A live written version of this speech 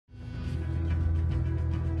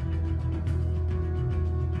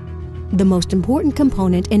The most important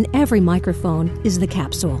component in every microphone is the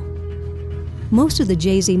capsule. Most of the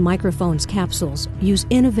JZ microphone's capsules use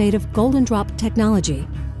innovative golden drop technology,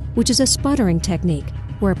 which is a sputtering technique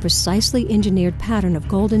where a precisely engineered pattern of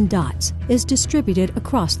golden dots is distributed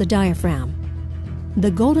across the diaphragm.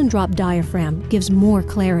 The golden drop diaphragm gives more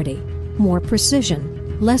clarity, more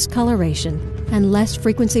precision, less coloration, and less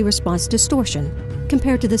frequency response distortion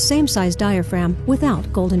compared to the same size diaphragm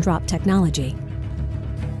without golden drop technology.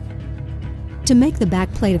 To make the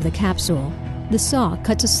back plate of the capsule, the saw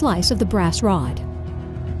cuts a slice of the brass rod.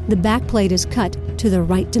 The back plate is cut to the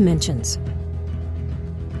right dimensions.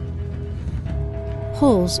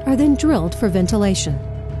 Holes are then drilled for ventilation.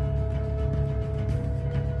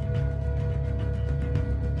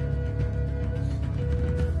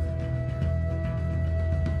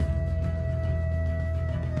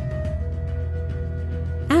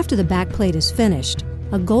 After the back plate is finished,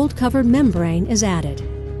 a gold-covered membrane is added.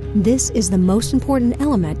 This is the most important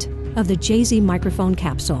element of the JZ microphone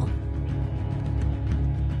capsule.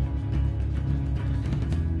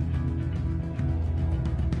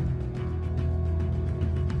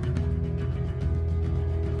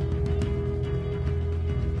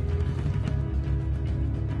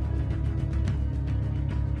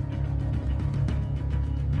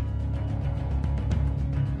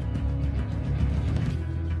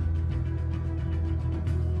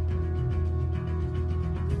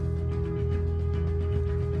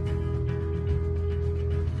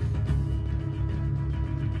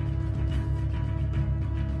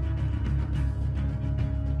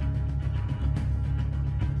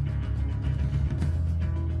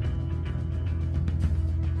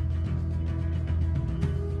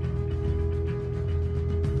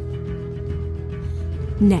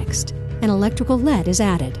 Next, an electrical lead is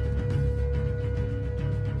added.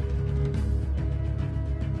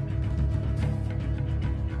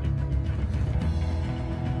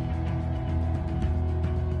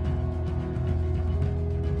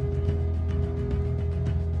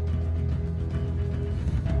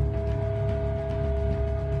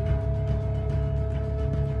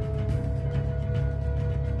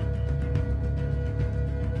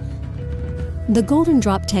 The golden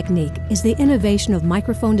drop technique is the innovation of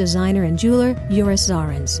microphone designer and jeweler Joris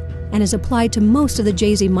Zarens and is applied to most of the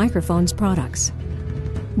JZ microphone's products.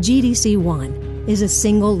 GDC-1 is a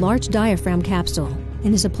single large diaphragm capsule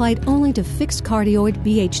and is applied only to fixed cardioid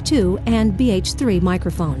BH2 and BH3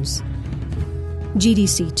 microphones.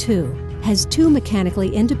 GDC-2 has two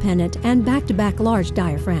mechanically independent and back-to-back large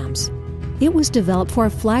diaphragms. It was developed for a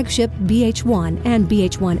flagship BH1 and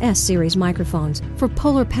BH1S series microphones for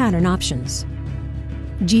polar pattern options.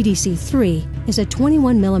 GDC-3 is a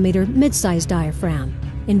 21mm mid-size diaphragm,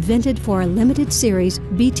 invented for a limited series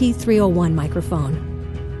BT301 microphone.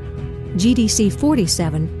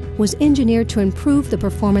 GDC-47 was engineered to improve the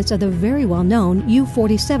performance of the very well-known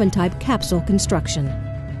U47 type capsule construction.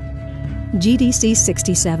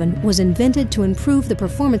 GDC-67 was invented to improve the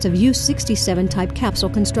performance of U67 type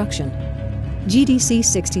capsule construction.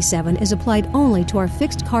 GDC-67 is applied only to our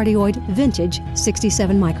fixed cardioid vintage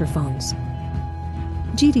 67 microphones.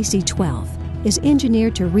 GDC-12 is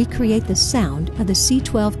engineered to recreate the sound of the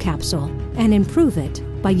C12 capsule and improve it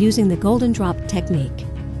by using the golden drop technique.